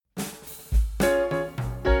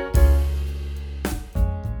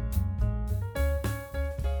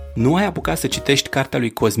Nu ai apucat să citești cartea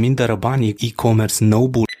lui Cosmin Dărăban, eCommerce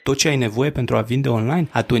Noble, tot ce ai nevoie pentru a vinde online?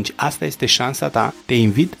 Atunci asta este șansa ta. Te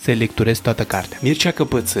invit să lecturezi toată cartea. Mircea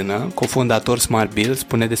Căpățână, cofondator Smart Build,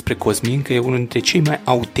 spune despre Cosmin că e unul dintre cei mai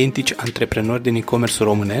autentici antreprenori din e-commerce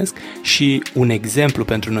românesc și un exemplu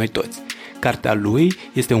pentru noi toți. Cartea lui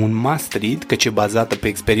este un must read, căci e bazată pe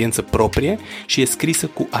experiență proprie și e scrisă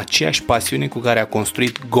cu aceeași pasiune cu care a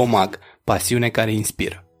construit Gomag, pasiune care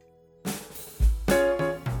inspiră.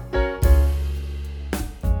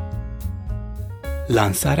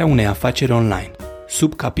 Lansarea unei afaceri online.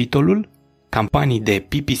 Subcapitolul Campanii de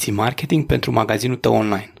PPC Marketing pentru magazinul tău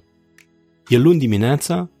online. E luni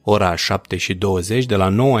dimineața, ora 7:20, de la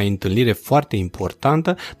 9 ai întâlnire foarte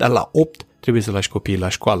importantă, dar la 8 trebuie să lași copiii la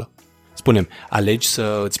școală. Spune-mi, alegi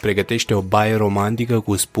să îți pregătești o baie romantică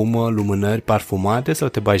cu spumă, lumânări parfumate sau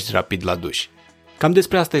te bagi rapid la duș? Cam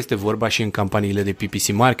despre asta este vorba și în campaniile de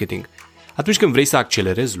PPC Marketing. Atunci când vrei să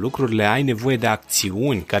accelerezi lucrurile, ai nevoie de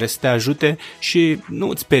acțiuni care să te ajute și nu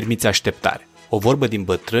îți permiți așteptare. O vorbă din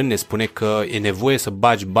bătrâni ne spune că e nevoie să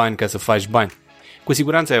bagi bani ca să faci bani. Cu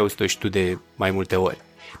siguranță ai auzit-o și tu de mai multe ori.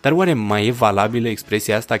 Dar oare mai e valabilă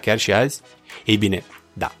expresia asta chiar și azi? Ei bine,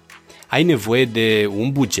 da. Ai nevoie de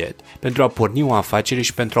un buget pentru a porni o afacere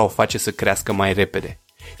și pentru a o face să crească mai repede.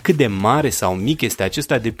 Cât de mare sau mic este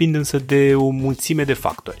acesta depinde însă de o mulțime de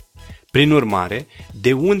factori. Prin urmare,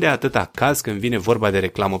 de unde atâta caz când vine vorba de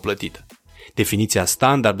reclamă plătită? Definiția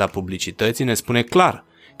standard a publicității ne spune clar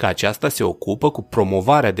că aceasta se ocupă cu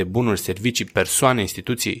promovarea de bunuri, servicii, persoane,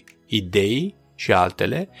 instituții, idei și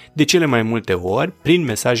altele, de cele mai multe ori prin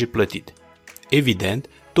mesaje plătite. Evident,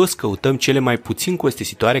 toți căutăm cele mai puțin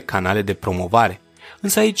costisitoare canale de promovare,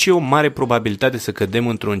 însă aici e o mare probabilitate să cădem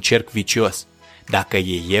într-un cerc vicios. Dacă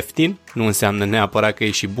e ieftin, nu înseamnă neapărat că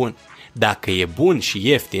e și bun. Dacă e bun și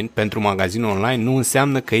ieftin pentru magazinul online, nu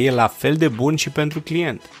înseamnă că e la fel de bun și pentru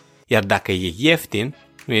client. Iar dacă e ieftin,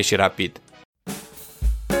 nu e și rapid.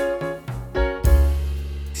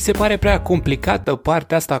 Ți se pare prea complicată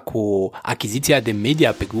partea asta cu achiziția de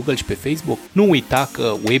media pe Google și pe Facebook? Nu uita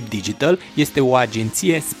că Web Digital este o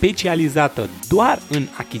agenție specializată doar în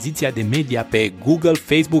achiziția de media pe Google,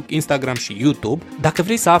 Facebook, Instagram și YouTube. Dacă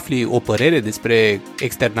vrei să afli o părere despre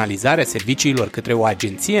externalizarea serviciilor către o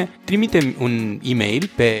agenție, trimite-mi un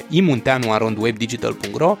e-mail pe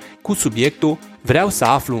imunteanu@webdigital.ro cu subiectul "Vreau să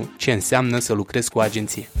aflu ce înseamnă să lucrez cu o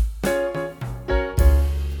agenție".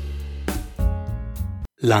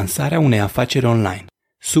 Lansarea unei afaceri online.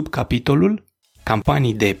 Subcapitolul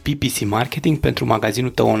Campanii de PPC Marketing pentru magazinul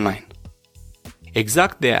tău online.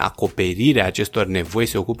 Exact de acoperirea acestor nevoi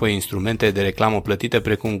se ocupă instrumente de reclamă plătită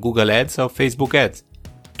precum Google Ads sau Facebook Ads.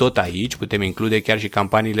 Tot aici putem include chiar și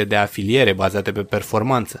campaniile de afiliere bazate pe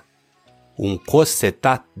performanță. Un cost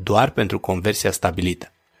setat doar pentru conversia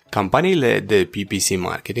stabilită. Campaniile de PPC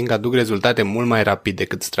Marketing aduc rezultate mult mai rapid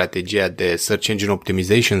decât strategia de Search Engine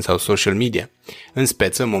Optimization sau social media. În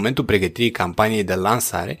speță, în momentul pregătirii campaniei de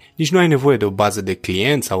lansare, nici nu ai nevoie de o bază de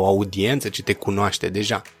clienți sau o audiență ce te cunoaște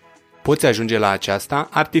deja. Poți ajunge la aceasta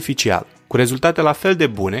artificial, cu rezultate la fel de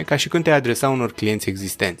bune ca și când te-ai adresa unor clienți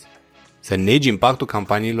existenți. Să negi impactul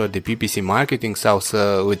campaniilor de PPC Marketing sau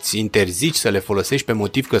să îți interzici să le folosești pe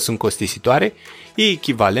motiv că sunt costisitoare e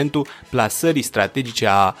echivalentul plasării strategice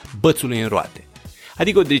a bățului în roate.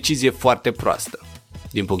 Adică o decizie foarte proastă,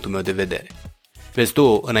 din punctul meu de vedere. Vezi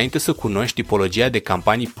tu, înainte să cunoști tipologia de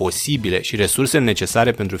campanii posibile și resursele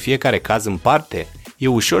necesare pentru fiecare caz în parte, e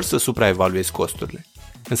ușor să supraevaluezi costurile.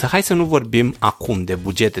 Însă hai să nu vorbim acum de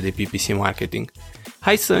bugete de PPC Marketing.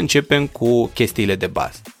 Hai să începem cu chestiile de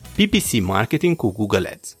bază. PPC Marketing cu Google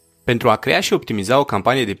Ads. Pentru a crea și optimiza o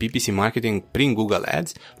campanie de PPC Marketing prin Google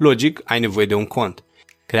Ads, logic, ai nevoie de un cont.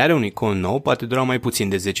 Crearea unui cont nou poate dura mai puțin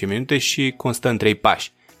de 10 minute și constă în 3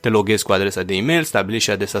 pași. Te loghezi cu adresa de e-mail, stabilești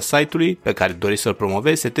și adresa site-ului pe care dorești să-l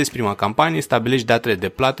promovezi, setezi prima campanie, stabilești datele de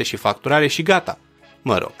plată și facturare și gata.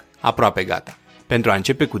 Mă rog, aproape gata. Pentru a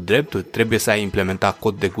începe cu dreptul, trebuie să ai implementat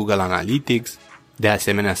cod de Google Analytics, de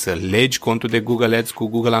asemenea să legi contul de Google Ads cu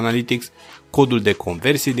Google Analytics, codul de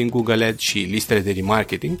conversii din Google Ads și listele de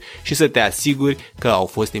remarketing și să te asiguri că au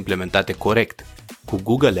fost implementate corect. Cu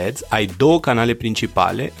Google Ads ai 2 canale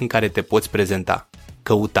principale în care te poți prezenta: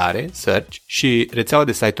 căutare, search și rețeaua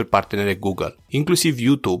de site-uri partenere Google, inclusiv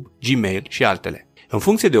YouTube, Gmail și altele. În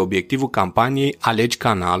funcție de obiectivul campaniei, alegi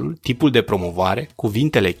canalul, tipul de promovare,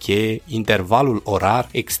 cuvintele cheie, intervalul orar,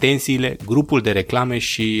 extensiile, grupul de reclame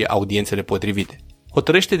și audiențele potrivite.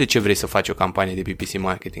 Hotărăște de ce vrei să faci o campanie de PPC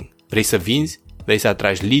Marketing. Vrei să vinzi? Vrei să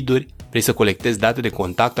atragi lead-uri? Vrei să colectezi date de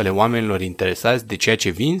contact ale oamenilor interesați de ceea ce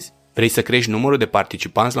vinzi? Vrei să crești numărul de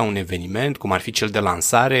participanți la un eveniment, cum ar fi cel de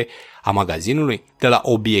lansare a magazinului? De la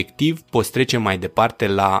obiectiv poți trece mai departe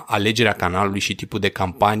la alegerea canalului și tipul de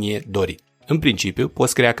campanie dorit. În principiu,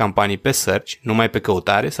 poți crea campanii pe search, numai pe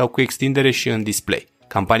căutare sau cu extindere și în display.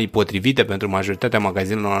 Campanii potrivite pentru majoritatea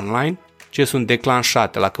magazinelor online, ce sunt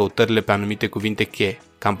declanșate la căutările pe anumite cuvinte cheie.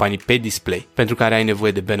 Campanii pe display, pentru care ai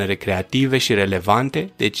nevoie de bannere creative și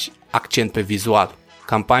relevante, deci accent pe vizual.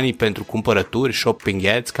 Campanii pentru cumpărături, shopping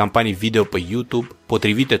ads, campanii video pe YouTube,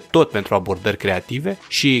 potrivite tot pentru abordări creative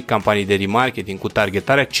și campanii de remarketing cu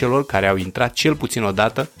targetarea celor care au intrat cel puțin o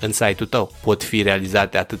dată în site-ul tău. Pot fi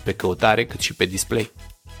realizate atât pe căutare cât și pe display.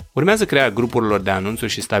 Urmează crearea grupurilor de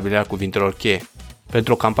anunțuri și stabilirea cuvintelor cheie.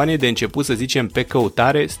 Pentru o campanie de început, să zicem, pe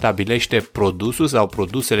căutare, stabilește produsul sau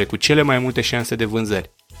produsele cu cele mai multe șanse de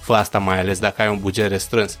vânzări. Fă asta mai ales dacă ai un buget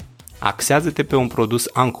restrâns. Axează-te pe un produs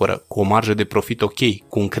ancoră, cu o marjă de profit ok,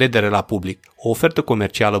 cu încredere la public, o ofertă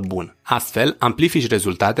comercială bună. Astfel, amplifici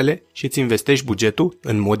rezultatele și îți investești bugetul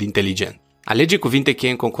în mod inteligent. Alege cuvinte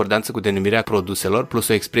cheie în concordanță cu denumirea produselor plus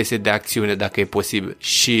o expresie de acțiune dacă e posibil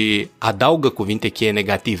și adaugă cuvinte cheie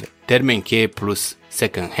negative, termeni cheie plus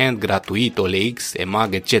second hand, gratuit, OLX,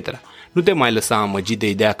 EMAG, etc. Nu te mai lăsa amăgit de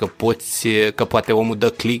ideea că poate omul dă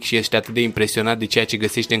click și ești atât de impresionat de ceea ce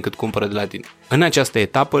găsește încât cumpără de la tine. În această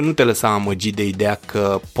etapă nu te lăsa amăgit de ideea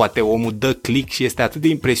că poate omul dă click și este atât de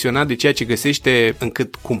impresionat de ceea ce găsește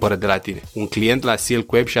încât cumpără de la tine. Un client la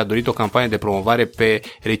Silk Web și-a dorit o campanie de promovare pe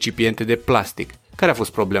recipiente de plastic. Care a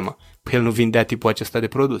fost problema? Păi el nu vindea tipul acesta de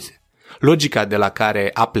produse. Logica de la care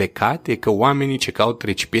a plecat e că oamenii ce caută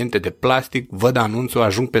recipiente de plastic văd anunțul,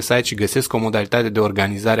 ajung pe site și găsesc o modalitate de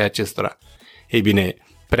organizare a acestora. Ei bine,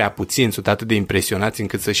 prea puțini sunt atât de impresionați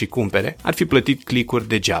încât să și cumpere, ar fi plătit click-uri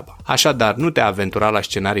degeaba. Așadar, nu te aventura la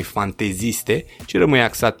scenarii fanteziste, ci rămâi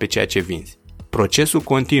axat pe ceea ce vinzi. Procesul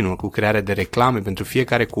continuă cu crearea de reclame pentru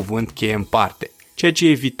fiecare cuvânt cheie în parte. Ceea ce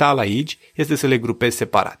e vital aici este să le grupezi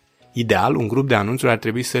separat. Ideal, un grup de anunțuri ar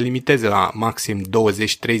trebui să limiteze la maxim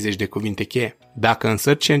 20-30 de cuvinte cheie. Dacă în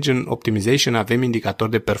Search Engine Optimization avem indicator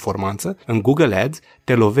de performanță, în Google Ads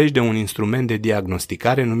te lovești de un instrument de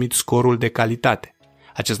diagnosticare numit scorul de calitate.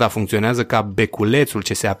 Acesta funcționează ca beculețul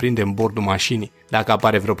ce se aprinde în bordul mașinii dacă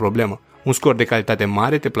apare vreo problemă. Un scor de calitate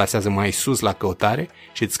mare te plasează mai sus la căutare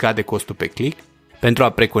și îți scade costul pe click. Pentru a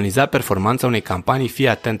preconiza performanța unei campanii, fii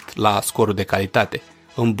atent la scorul de calitate.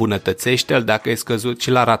 Îmbunătățește-l dacă e scăzut și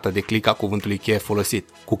la rata de click a cuvântului cheie folosit.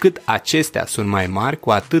 Cu cât acestea sunt mai mari, cu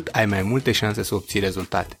atât ai mai multe șanse să obții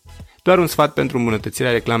rezultate. Doar un sfat pentru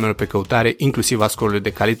îmbunătățirea reclamelor pe căutare, inclusiv a scorului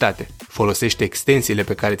de calitate. Folosește extensiile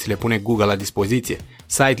pe care ți le pune Google la dispoziție,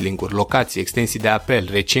 site link-uri, locații, extensii de apel,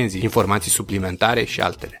 recenzii, informații suplimentare și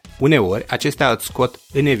altele. Uneori, acestea îți scot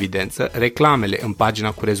în evidență reclamele în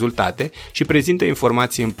pagina cu rezultate și prezintă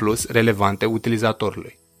informații în plus relevante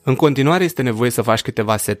utilizatorului. În continuare este nevoie să faci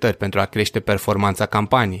câteva setări pentru a crește performanța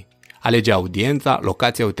campaniei. Alege audiența,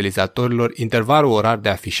 locația utilizatorilor, intervalul orar de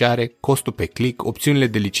afișare, costul pe click, opțiunile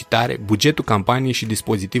de licitare, bugetul campaniei și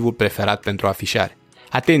dispozitivul preferat pentru afișare.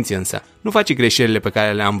 Atenție însă, nu faci greșelile pe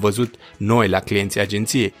care le-am văzut noi la clienții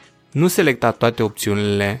agenției. Nu selecta toate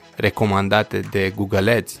opțiunile recomandate de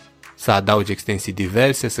Google Ads, să adaugi extensii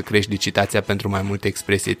diverse, să crești licitația pentru mai multe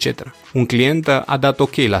expresii, etc. Un client a dat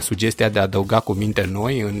ok la sugestia de a adăuga cuvinte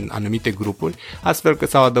noi în anumite grupuri, astfel că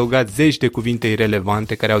s-au adăugat zeci de cuvinte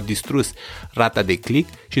irelevante care au distrus rata de click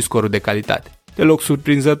și scorul de calitate. Deloc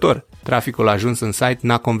surprinzător, traficul ajuns în site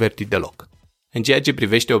n-a convertit deloc. În ceea ce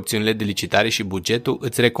privește opțiunile de licitare și bugetul,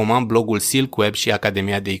 îți recomand blogul Silk Web și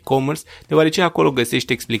Academia de eCommerce, deoarece acolo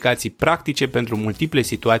găsești explicații practice pentru multiple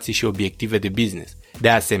situații și obiective de business. De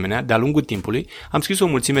asemenea, de-a lungul timpului, am scris o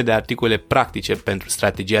mulțime de articole practice pentru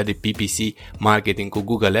strategia de PPC Marketing cu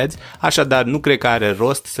Google Ads, așadar nu cred că are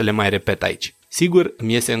rost să le mai repet aici. Sigur,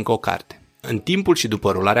 îmi iese încă o carte. În timpul și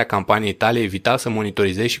după rularea campaniei tale e vital să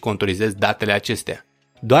monitorizezi și contorizezi datele acestea.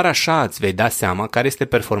 Doar așa îți vei da seama care este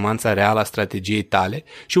performanța reală a strategiei tale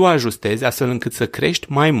și o ajustezi astfel încât să crești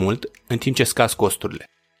mai mult în timp ce scazi costurile.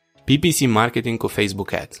 PPC Marketing cu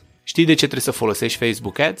Facebook Ads. Știi de ce trebuie să folosești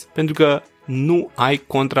Facebook Ads? Pentru că nu ai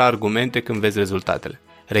contraargumente când vezi rezultatele.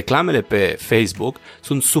 Reclamele pe Facebook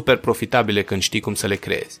sunt super profitabile când știi cum să le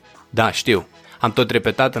creezi. Da, știu. Am tot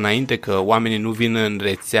repetat înainte că oamenii nu vin în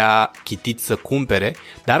rețea chitiți să cumpere,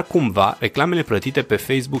 dar cumva reclamele plătite pe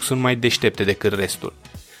Facebook sunt mai deștepte decât restul.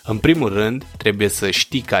 În primul rând, trebuie să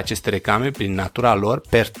știi că aceste reclame, prin natura lor,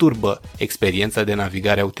 perturbă experiența de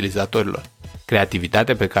navigare a utilizatorilor.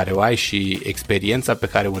 Creativitatea pe care o ai și experiența pe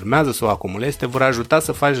care urmează să o acumulezi te vor ajuta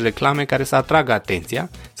să faci reclame care să atragă atenția,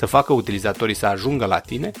 să facă utilizatorii să ajungă la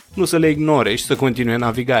tine, nu să le ignore și să continue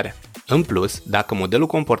navigarea. În plus, dacă modelul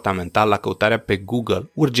comportamental la căutarea pe Google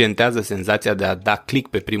urgentează senzația de a da click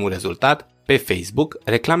pe primul rezultat, pe Facebook,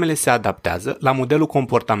 reclamele se adaptează la modelul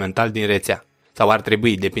comportamental din rețea. Sau ar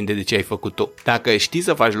trebui, depinde de ce ai făcut tu. Dacă știi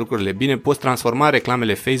să faci lucrurile bine, poți transforma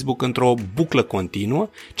reclamele Facebook într-o buclă continuă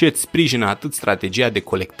ce îți sprijină atât strategia de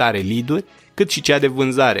colectare lead-uri, cât și cea de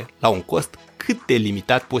vânzare, la un cost cât de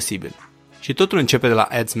limitat posibil. Și totul începe de la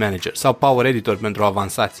Ads Manager sau Power Editor pentru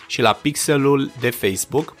avansați și la pixelul de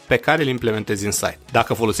Facebook pe care îl implementezi în site.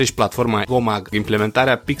 Dacă folosești platforma Gomag,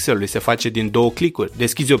 implementarea pixelului se face din 2 clicuri.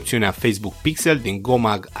 Deschizi opțiunea Facebook Pixel din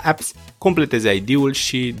Gomag Apps, completezi ID-ul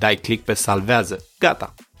și dai click pe salvează.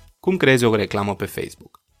 Gata! Cum creezi o reclamă pe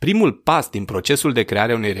Facebook? Primul pas din procesul de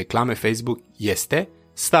creare a unei reclame Facebook este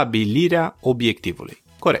stabilirea obiectivului.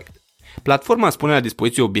 Corect. Platforma îți pune la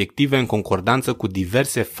dispoziție obiective în concordanță cu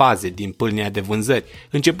diverse faze din pâlnia de vânzări,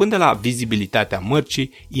 începând de la vizibilitatea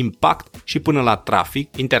mărcii, impact și până la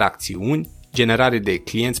trafic, interacțiuni, generare de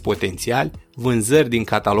clienți potențiali, vânzări din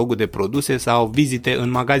catalogul de produse sau vizite în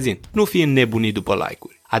magazin. Nu fi înnebunit după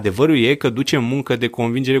like-uri. Adevărul e că ducem muncă de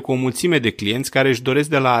convingere cu o mulțime de clienți care își doresc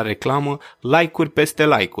de la reclamă like-uri peste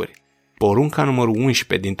like-uri. Porunca numărul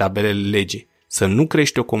 11 din tabelele legii: să nu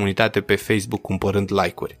crești o comunitate pe Facebook cumpărând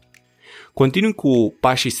like-uri. Continui cu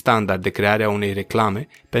pașii standard de creare a unei reclame,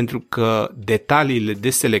 pentru că detaliile de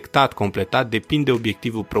selectat, completat depind de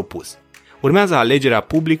obiectivul propus. Urmează alegerea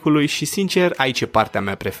publicului și, sincer, aici e partea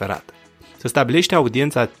mea preferată. Să stabilești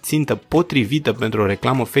audiența țintă potrivită pentru o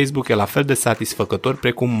reclamă Facebook e la fel de satisfăcător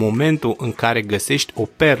precum momentul în care găsești o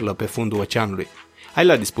perlă pe fundul oceanului. Ai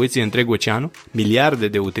la dispoziție întreg oceanul, miliarde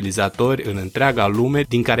de utilizatori în întreaga lume,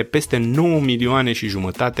 din care peste 9 milioane și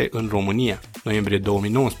jumătate în România, noiembrie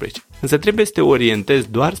 2019. Însă trebuie să te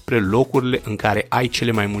orientezi doar spre locurile în care ai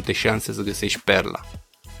cele mai multe șanse să găsești perla.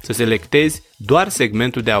 Să selectezi doar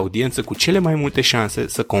segmentul de audiență cu cele mai multe șanse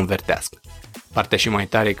să convertească. Partea și mai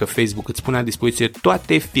tare e că Facebook îți pune la dispoziție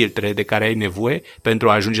toate filtrele de care ai nevoie pentru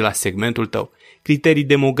a ajunge la segmentul tău. Criterii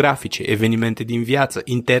demografice, evenimente din viață,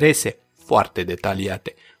 interese foarte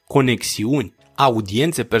detaliate, conexiuni,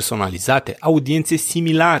 audiențe personalizate, audiențe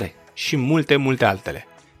similare și multe altele.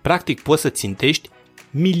 Practic poți să țintești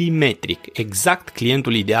milimetric exact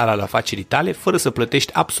clientul ideal al afacerii tale fără să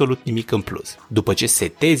plătești absolut nimic în plus. După ce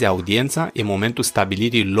setezi audiența, e momentul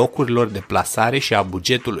stabilirii locurilor de plasare și a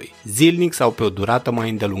bugetului, zilnic sau pe o durată mai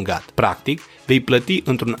îndelungat. Practic, vei plăti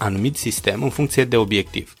într-un anumit sistem în funcție de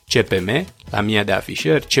obiectiv. CPM la 1000 de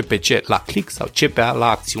afișări, CPC la click sau CPA la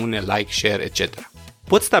acțiune, like, share, etc.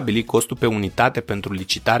 Poți stabili costul pe unitate pentru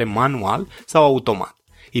licitare manual sau automat.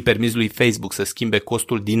 Îi permiți lui Facebook să schimbe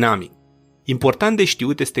costul dinamic. Important de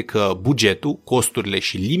știut este că bugetul, costurile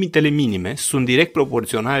și limitele minime sunt direct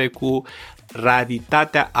proporționale cu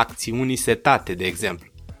raritatea acțiunii setate, de exemplu.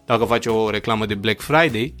 Dacă faci o reclamă de Black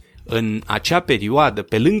Friday, în acea perioadă,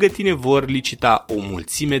 pe lângă tine vor licita o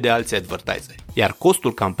mulțime de alți advertiseri, iar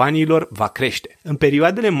costul campaniilor va crește. În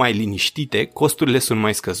perioadele mai liniștite, costurile sunt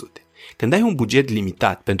mai scăzute. Când ai un buget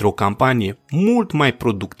limitat pentru o campanie mult mai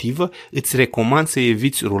productivă, îți recomand să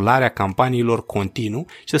eviți rularea campaniilor continuu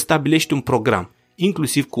și să stabilești un program,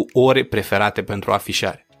 inclusiv cu ore preferate pentru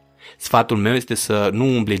afișare. Sfatul meu este să nu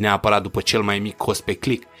umbli neapărat după cel mai mic cost pe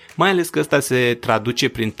click, mai ales că ăsta se traduce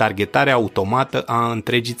prin targetarea automată a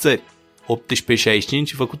întregii țări,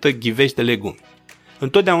 18-65 făcută ghivești de legume.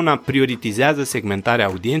 Întotdeauna prioritizează segmentarea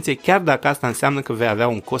audienței, chiar dacă asta înseamnă că vei avea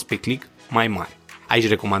un cost pe click mai mare. Aici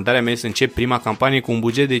recomandarea mea este să începi prima campanie cu un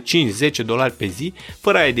buget de $5-10 pe zi,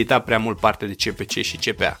 fără a edita prea mult parte de CPC și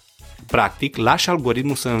CPA. Practic, lași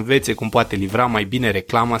algoritmul să învețe cum poate livra mai bine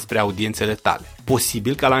reclama spre audiențele tale.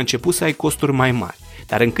 Posibil ca la început să ai costuri mai mari,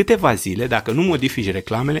 dar în câteva zile, dacă nu modifici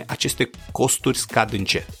reclamele, aceste costuri scad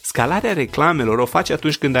încet. Scalarea reclamelor o faci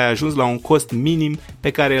atunci când ai ajuns la un cost minim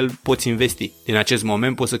pe care îl poți investi. Din acest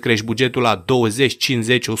moment poți să crești bugetul la $20,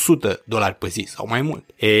 $50, $100 pe zi sau mai mult.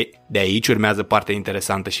 De aici urmează partea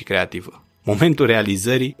interesantă și creativă. Momentul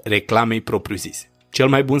realizării reclamei propriu-zise. Cel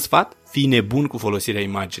mai bun sfat? Fii nebun cu folosirea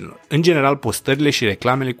imaginilor. În general, postările și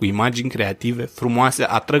reclamele cu imagini creative, frumoase,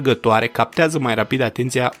 atrăgătoare, captează mai rapid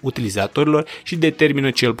atenția utilizatorilor și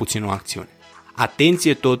determină cel puțin o acțiune.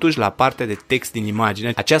 Atenție totuși la partea de text din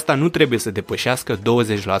imagine, aceasta nu trebuie să depășească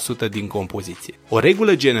 20% din compoziție. O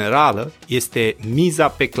regulă generală este miza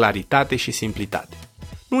pe claritate și simplitate.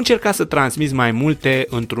 Nu încerca să transmiți mai multe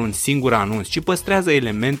într-un singur anunț, ci păstrează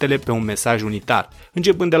elementele pe un mesaj unitar,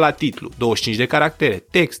 începând de la titlu, 25 de caractere,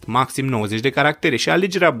 text, maxim 90 de caractere și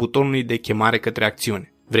alegerea butonului de chemare către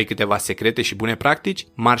acțiune. Vrei câteva secrete și bune practici?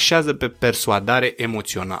 Marșează pe persuadare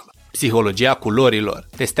emoțională. Psihologia culorilor.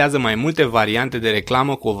 Testează mai multe variante de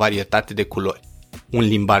reclamă cu o varietate de culori. un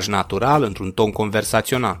limbaj natural într-un ton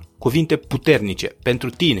conversațional, cuvinte puternice, pentru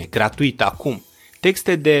tine, gratuit acum,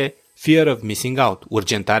 texte de fear of missing out,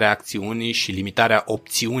 urgentarea acțiunii și limitarea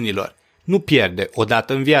opțiunilor, nu pierde,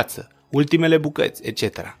 odată în viață, ultimele bucăți,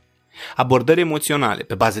 etc. Abordări emoționale,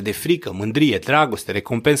 pe bază de frică, mândrie, dragoste,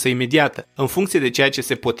 recompensă imediată, în funcție de ceea ce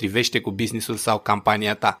se potrivește cu businessul sau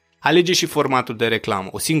campania ta. Alege și formatul de reclamă,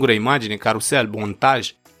 o singură imagine, carusel,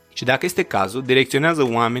 montaj și, dacă este cazul, direcționează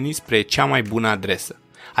oamenii spre cea mai bună adresă.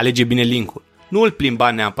 Alege bine link-ul. Nu îl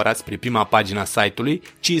plimba neapărat spre prima pagina site-ului,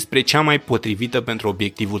 ci spre cea mai potrivită pentru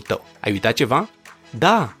obiectivul tău. Ai uitat ceva?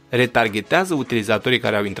 Da! Retargetează utilizatorii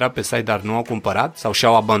care au intrat pe site dar nu au cumpărat sau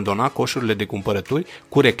și-au abandonat coșurile de cumpărături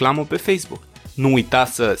cu reclamă pe Facebook. Nu uita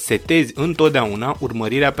să setezi întotdeauna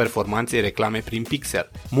urmărirea performanței reclame prin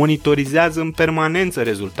pixel. Monitorizează în permanență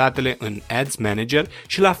rezultatele în Ads Manager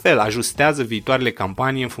și la fel ajustează viitoarele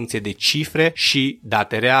campanii în funcție de cifre și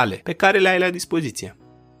date reale pe care le ai la dispoziție.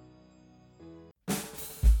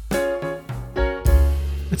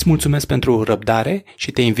 Îți mulțumesc pentru răbdare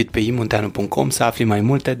și te invit pe imunteanu.com să afli mai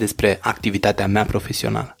multe despre activitatea mea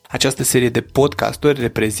profesională. Această serie de podcasturi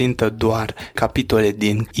reprezintă doar capitole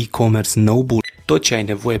din eCommerce No-Bull, tot ce ai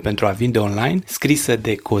nevoie pentru a vinde online, scrisă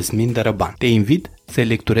de Cosmin Dărăban. Te invit să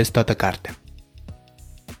lecturezi toată cartea.